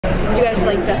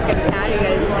get to town? You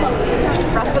guys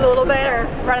rested a little bit or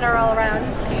running all around?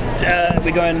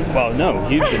 We going? Well, no.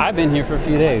 I've been here for a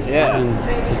few days. Yeah. I've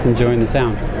been just enjoying the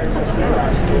town.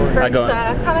 First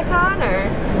Comic-Con or?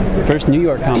 First New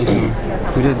York Comic-Con.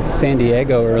 We did San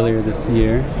Diego earlier this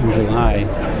year in July,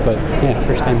 but yeah,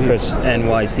 first time here. First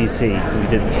NYCC. We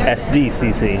did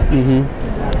SDCC.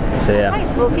 So yeah.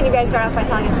 Nice. Well, can you guys start off by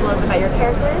telling us a little bit about your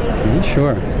characters?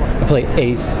 Sure. I play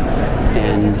Ace,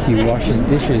 and he washes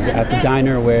dishes at the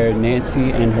diner where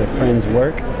Nancy and her friends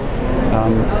work.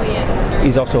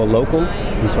 He's also a local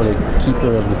and sort of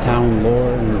keeper of the town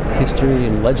lore and history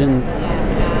and legend.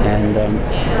 And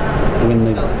when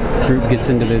the group gets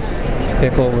into this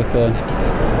pickle with a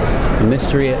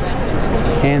mystery at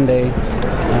hand,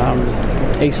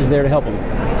 Ace is there to help them.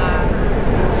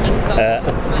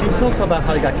 So can you tell us about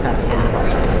how you got cast in the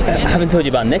project? I haven't told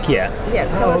you about Nick yet.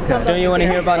 Yeah. So okay. Don't you want to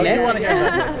hear about Nick? I want to hear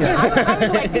about Nick. I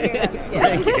would like to hear that.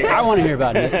 Yeah. I want to hear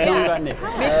about Nick. Tell me about Nick.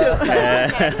 Me too.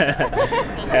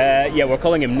 Yeah, we're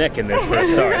calling him Nick in this for a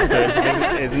start. So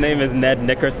his name is Ned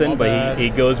Nickerson, but he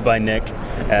goes by Nick,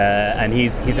 and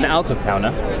he's an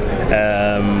out-of-towner.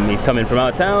 He's coming from out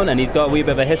of town, and he's got a wee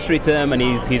bit of a history to him, and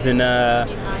he's in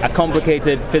a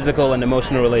complicated physical and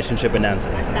emotional relationship with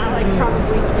Nancy.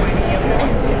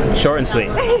 Short and sweet,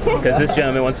 because this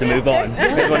gentleman wants to move on. You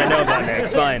guys want to know about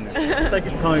Nick? Fine. Thank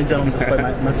you for calling me gentlemen despite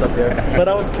my mess up there. But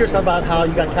I was curious about how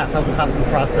you got cast. How's the casting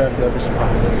process, the audition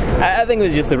process? I think it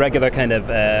was just a regular kind of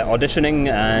auditioning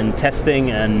and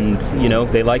testing, and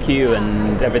they like you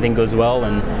and everything goes well.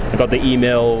 And I got the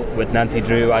email with Nancy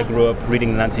Drew. I grew up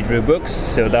reading the Nancy Drew books,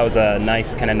 so that was a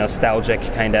nice kind of nostalgic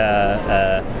kind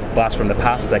of blast from the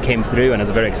past that came through, and I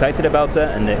was very excited about it,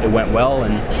 and it went well.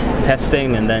 And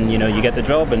testing, and then you get the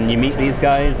job and you meet these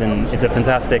guys, and it's a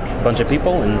fantastic bunch of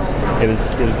people, and it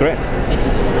was great.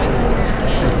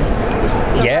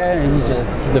 Yeah, and just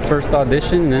the first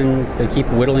audition, then they keep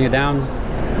whittling it down,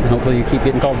 and hopefully you keep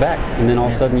getting called back, and then all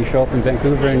of a sudden you show up in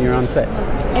Vancouver and you're on set.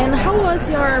 And how was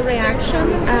your reaction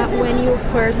when you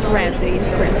first read the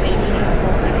script?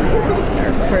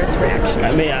 Your first reaction?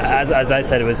 I mean, as I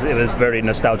said, it was very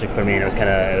nostalgic for me, and it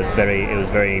was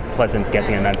very pleasant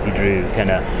getting a Nancy Drew kind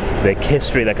of the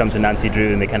history that comes with Nancy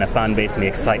Drew, and the kind of fan base and the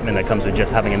excitement that comes with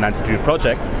just having a Nancy Drew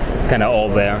project. It's kind of all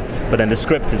there. But then the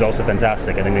script is also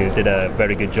fantastic. I think they did a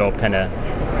very good job, kind of.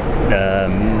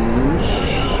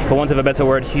 For want of a better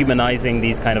word, humanizing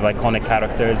these kind of iconic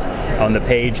characters on the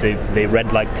page. They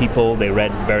read like people. They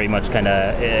read very much kind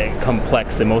of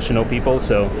complex, emotional people.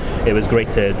 So it was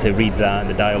great to read that.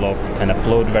 The dialogue kind of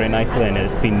flowed very nicely, and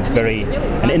it's been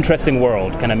an interesting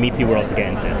world, kind of meaty world to get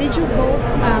into. Did you both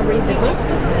read the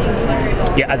books?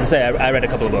 Yeah, as I say, I read a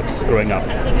couple of books growing up.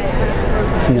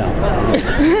 No.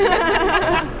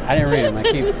 I didn't read them. I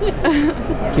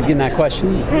keep getting that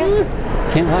question.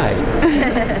 Can't lie.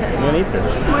 You need to.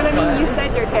 Well, I mean, you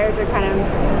said your character kind of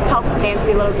helps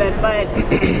Nancy a little bit, but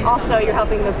also you're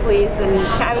helping the police. And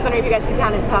I was wondering if you guys could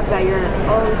down and talk about your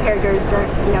own characters'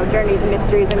 journeys and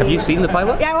mysteries. I mean, have you seen the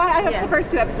pilot? Yeah, well, I watched the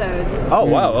first 2 episodes. Oh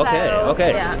wow! Okay,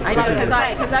 okay. Yeah,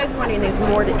 because I was wondering, there's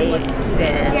more to Ace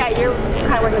than. Yeah, you're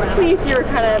kind of working with the police. You're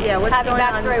kind of having a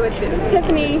backstory with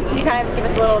Tiffany. Can you kind of give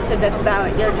us a little tidbits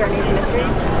about your journeys and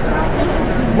mysteries?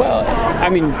 Well, I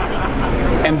mean,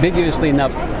 ambiguously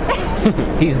enough,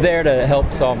 he's there to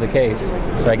help solve the case.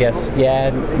 So I guess, yeah,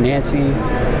 Nancy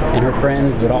and her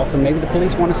friends, but also maybe the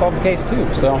police want to solve the case too.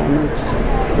 So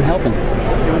we're helping.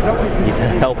 He's a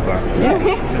helper. Yeah.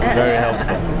 He's very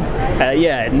helpful.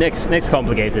 Yeah, Nick's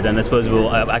complicated, and I suppose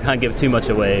I can't give too much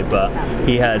away, but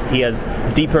he has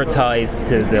deeper ties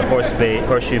to the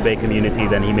Horseshoe Bay community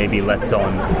than he maybe lets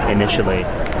on initially,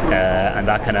 and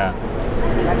that kind of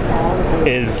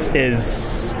is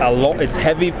a lot. It's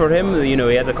heavy for him. He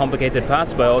has a complicated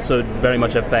past, but also very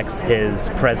much affects his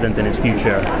present and his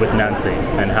future with Nancy,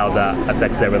 and how that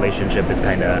affects their relationship is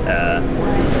kind of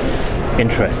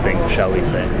interesting, shall we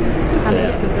say? How many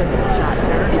episodes have you shot?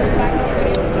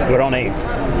 We're on 8.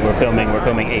 We're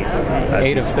filming 8.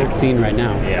 8 of 15 right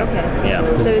now. Yeah. Okay.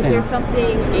 Yeah. So is there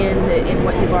something in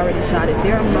what you've already shot? Is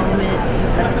there a moment,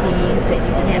 a scene that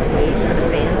you can't wait for the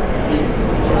fans to see?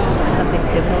 Something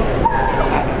pivotal?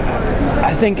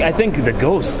 I think the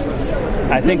ghosts.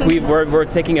 I think we're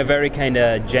taking a very kind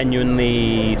of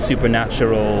genuinely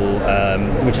supernatural,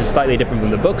 which is slightly different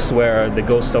from the books, where the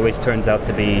ghost always turns out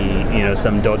to be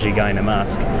some dodgy guy in a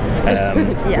mask,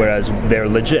 whereas they're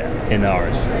legit in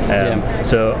ours.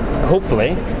 So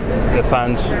hopefully the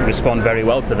fans respond very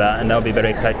well to that, and that'll be very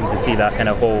exciting to see that kind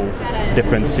of whole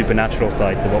different supernatural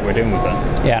side to what we're doing with them.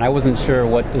 Yeah, and I wasn't sure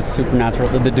what the supernatural,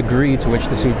 the degree to which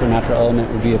the supernatural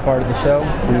element would be a part of the show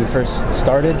when we first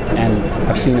started, and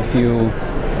I've seen a few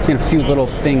seen a few little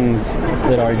things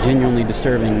that are genuinely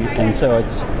disturbing, and so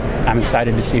I'm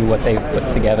excited to see what they've put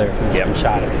together from this one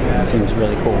shot. It seems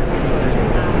really cool.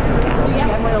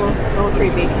 Definitely a little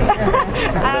creepy.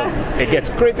 It gets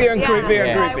creepier and creepier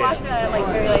and creepier. I watched it like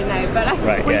very late night, but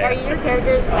Right, are your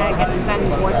characters gonna get to spend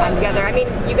more time together? I mean,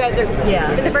 you guys are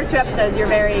in the first 2 episodes. You're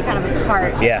very kind of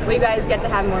apart. Yeah. Will you guys get to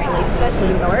have more relationship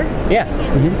moving forward? Yeah,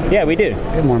 yeah, we do.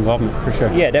 We have more involvement for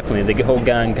sure. Yeah, definitely. The whole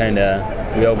gang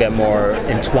we all get more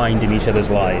entwined in each other's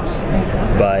lives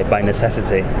by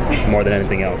necessity more than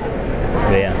anything else.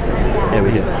 But yeah,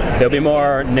 we do. There'll be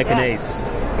more Nick and Ace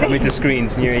coming to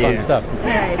screens near you. Fun stuff.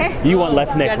 You want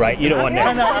less Nick, right? You don't want Nick.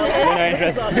 No, You're not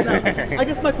interested. I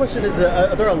guess my question is,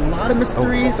 are there a lot of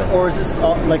mysteries, or is this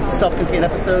like self-contained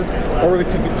episodes, or are we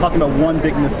talking about one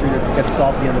big mystery that gets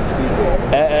solved at the end of the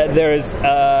season?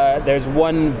 There's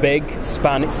one big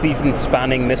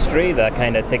season-spanning mystery that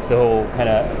kind of takes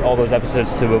all those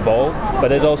episodes to evolve. But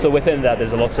there's also within that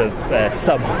there's lots of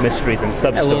sub-mysteries and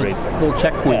sub-stories. Little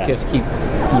checkpoints you have to keep,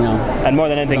 And more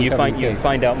than anything, you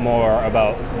find out more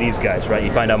about these guys, right?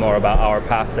 You find out more about our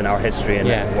past and our history and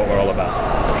what we're all about.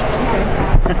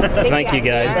 Thank you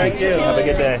guys. Thank you. Have a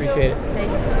good day. Appreciate it.